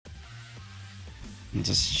I'm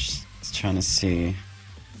just trying to see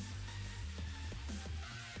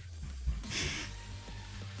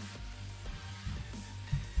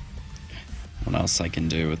what else I can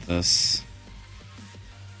do with this.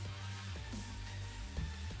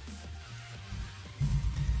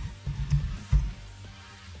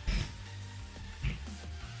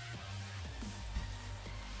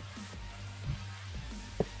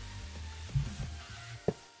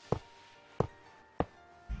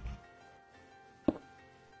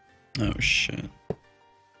 Oh shit.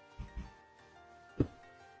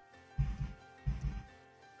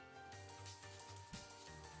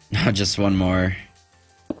 Just one more.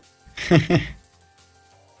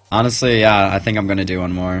 Honestly, yeah, I think I'm gonna do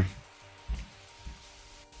one more.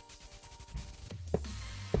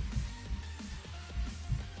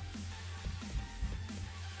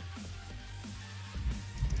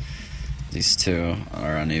 These two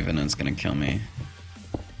are uneven and it's gonna kill me.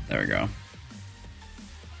 There we go.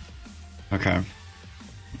 Okay.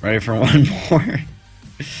 Ready for one more?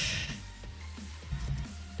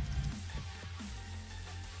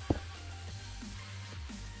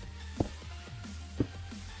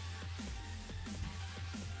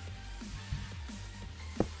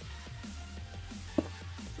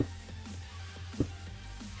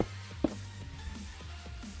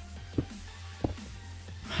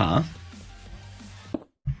 Huh?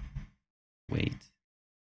 Wait.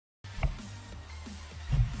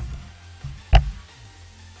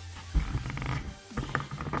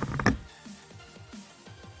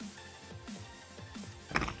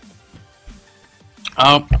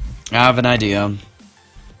 Oh, I have an idea.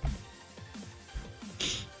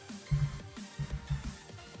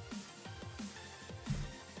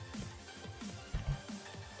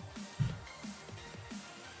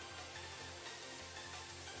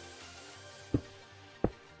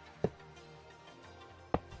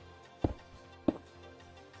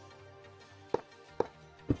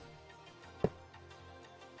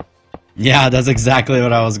 Yeah, that's exactly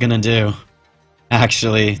what I was gonna do.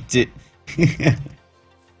 Actually, this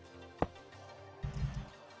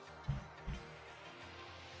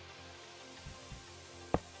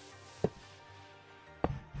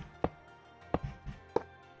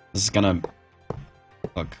is gonna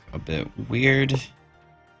look a bit weird,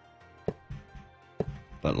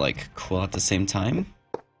 but like cool at the same time?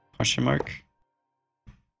 Question mark.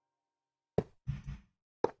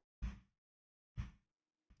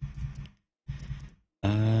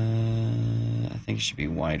 I think it should be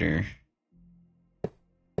wider.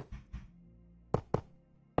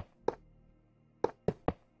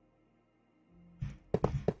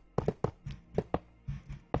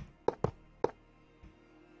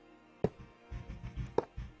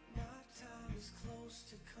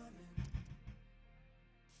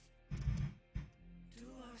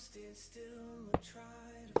 Stand still or try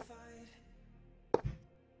to fight.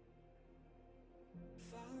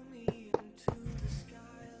 Follow me into the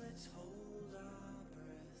sky. Let's hold our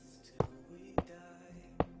breath till we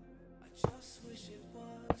die. I just wish it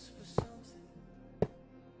was for something.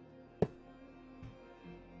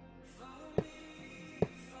 Follow me,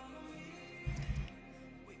 follow me.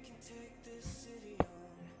 We can take this city on.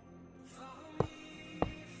 Follow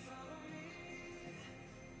me, follow me.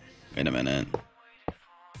 Wait a minute.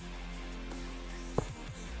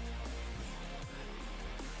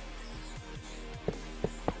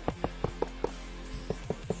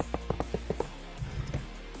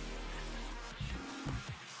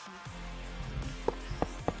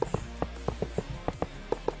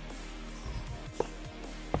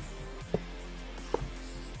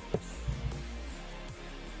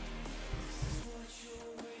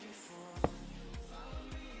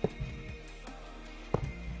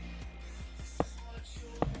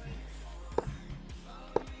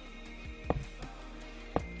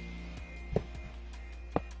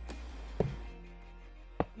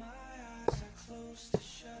 To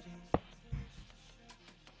shutting.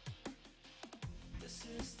 This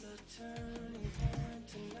is the turning point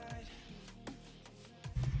tonight.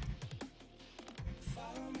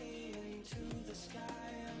 Follow me into the sky.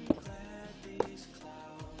 I'm glad these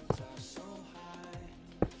clouds are so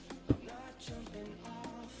high. I'm not jumping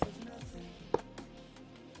off of nothing.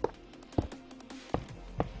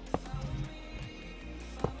 Follow me,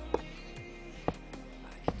 follow me.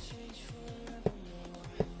 I can change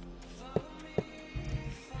forevermore. Follow me.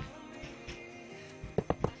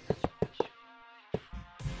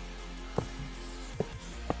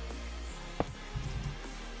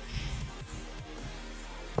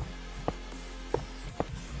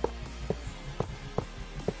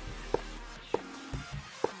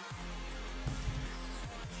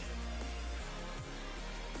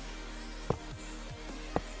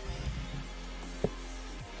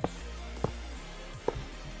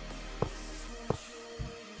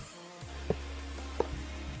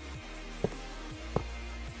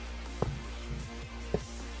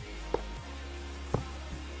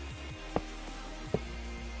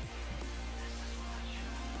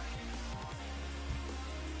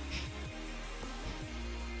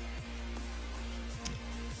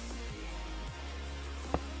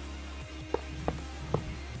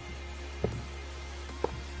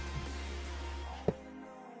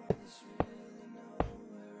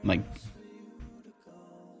 Like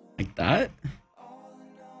that?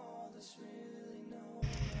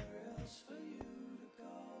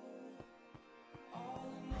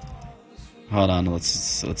 Hold on, let's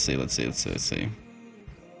see.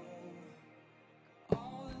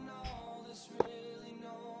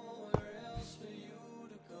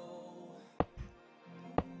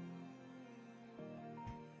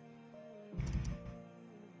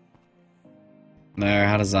 There,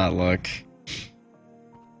 how does that look?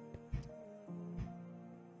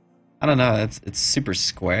 I don't know, it's super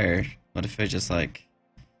square. What if I just like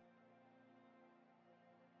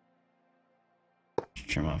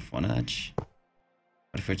trim off one edge?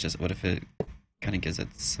 What if it kind of gives it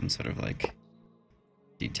some sort of like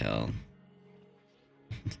detail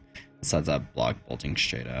besides that block bolting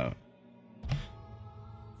straight out?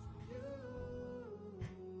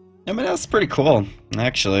 I mean, that's pretty cool,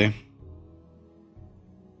 actually.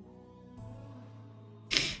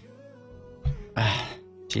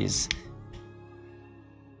 Jeez.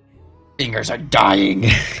 Fingers are dying.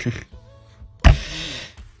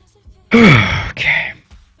 Okay.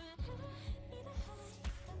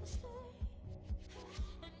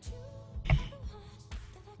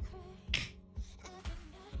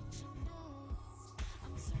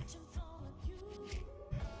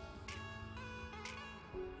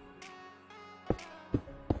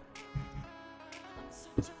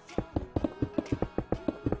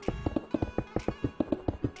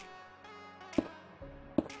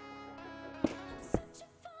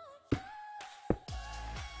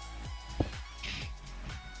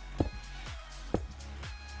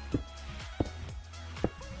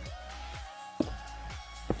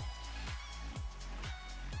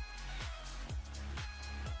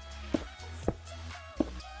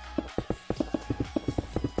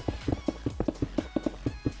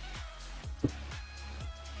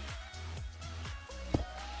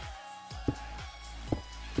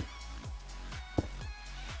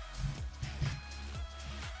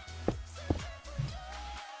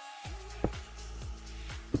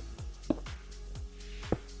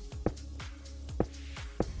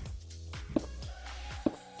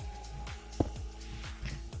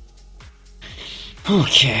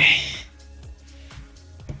 Okay.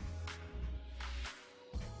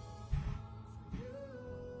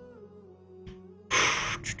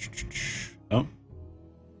 Oh.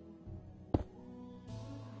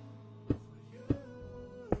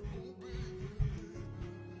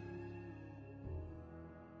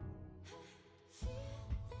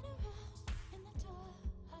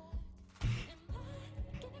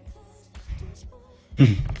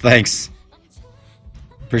 Thanks.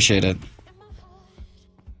 Appreciate it.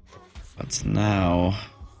 But now...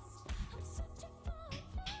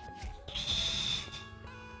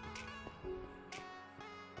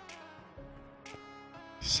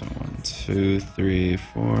 So 1, 2, 3,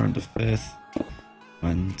 4 on the 5th.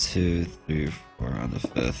 1, 2, 3, 4 on the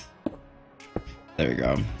 5th. There we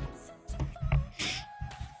go.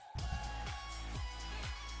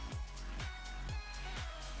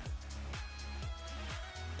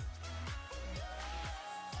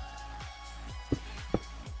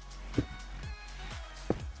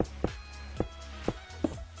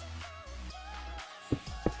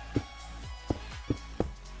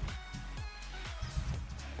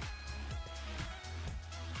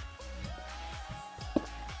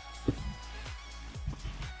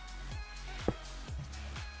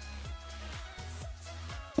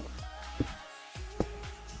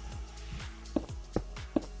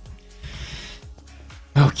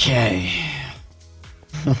 Okay.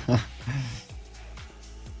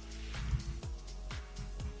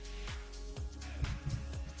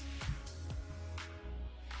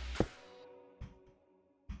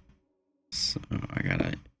 So I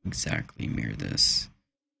gotta exactly mirror this.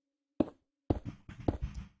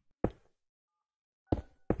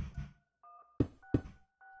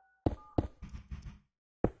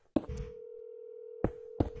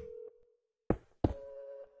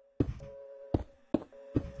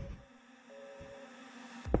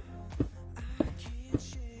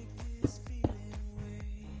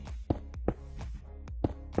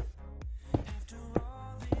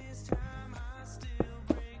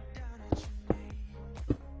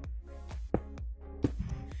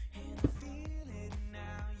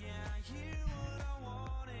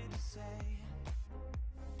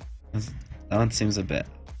 That one seems a bit...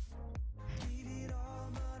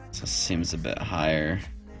 Just seems a bit higher.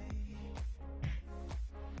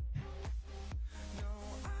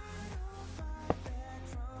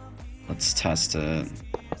 Let's test it.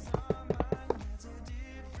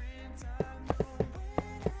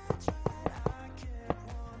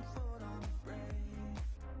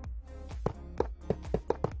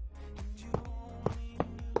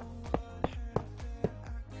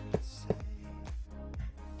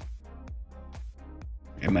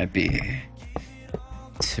 It might be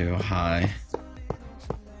too high.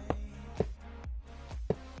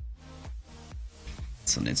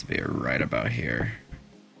 So it needs to be right about here.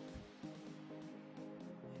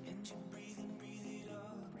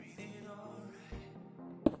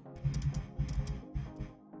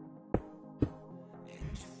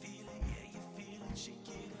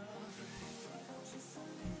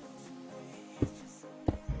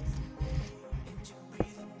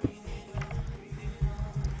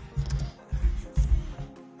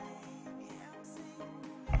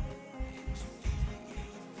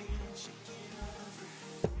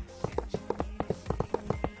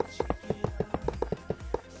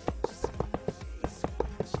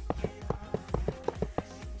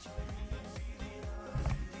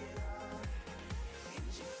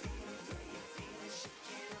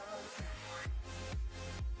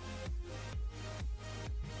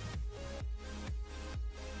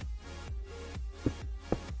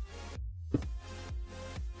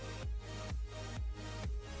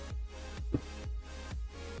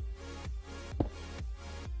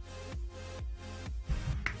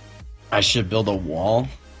 I should build a wall.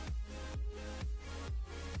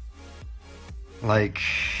 Like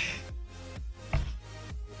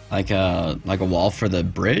a wall for the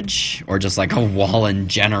bridge, or just like a wall in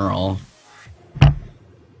general.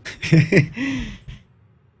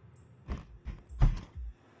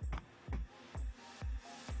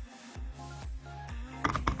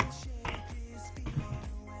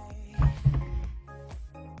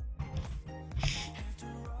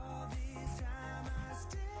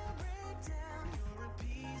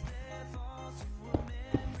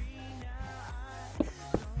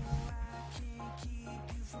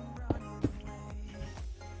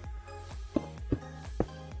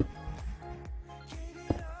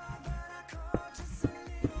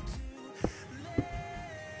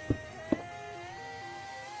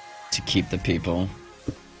 To keep the people.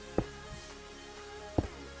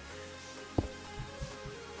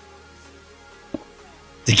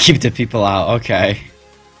 To keep the people out, okay.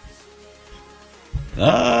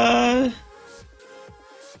 I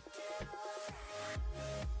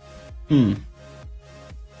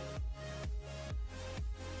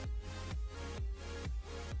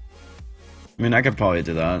mean, I could probably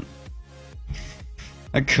do that.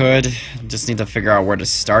 I could. Just need to figure out where to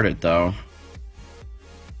start it, though.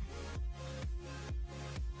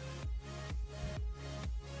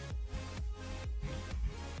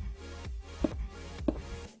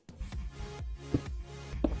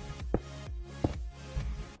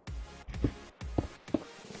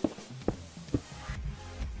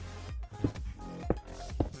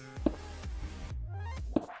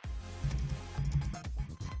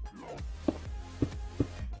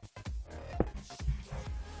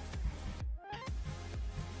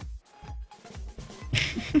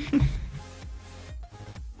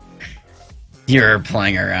 You're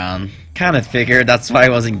playing around. Kind of figured. That's why I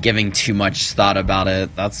wasn't giving too much thought about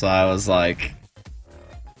it. That's why I was like,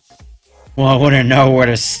 well, I wouldn't know where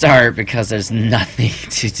to start because there's nothing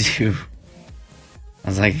to do. I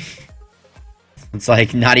was like, it's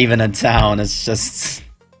like not even a town. It's just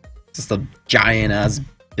a giant ass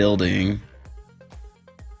building.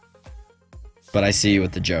 But I see you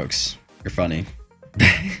with the jokes. You're funny.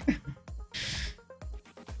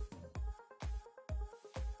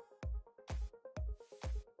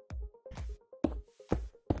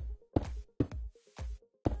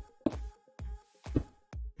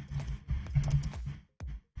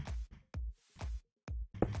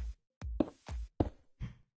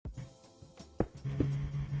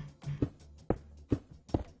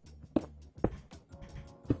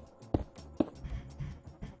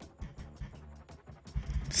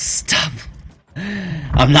 Stop.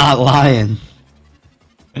 I'm not lying.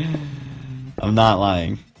 I'm not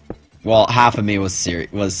lying. Well, half of me was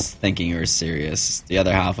thinking you were serious. The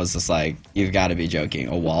other half was just like, you've got to be joking.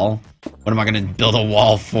 A wall? What am I gonna build a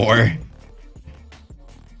wall for?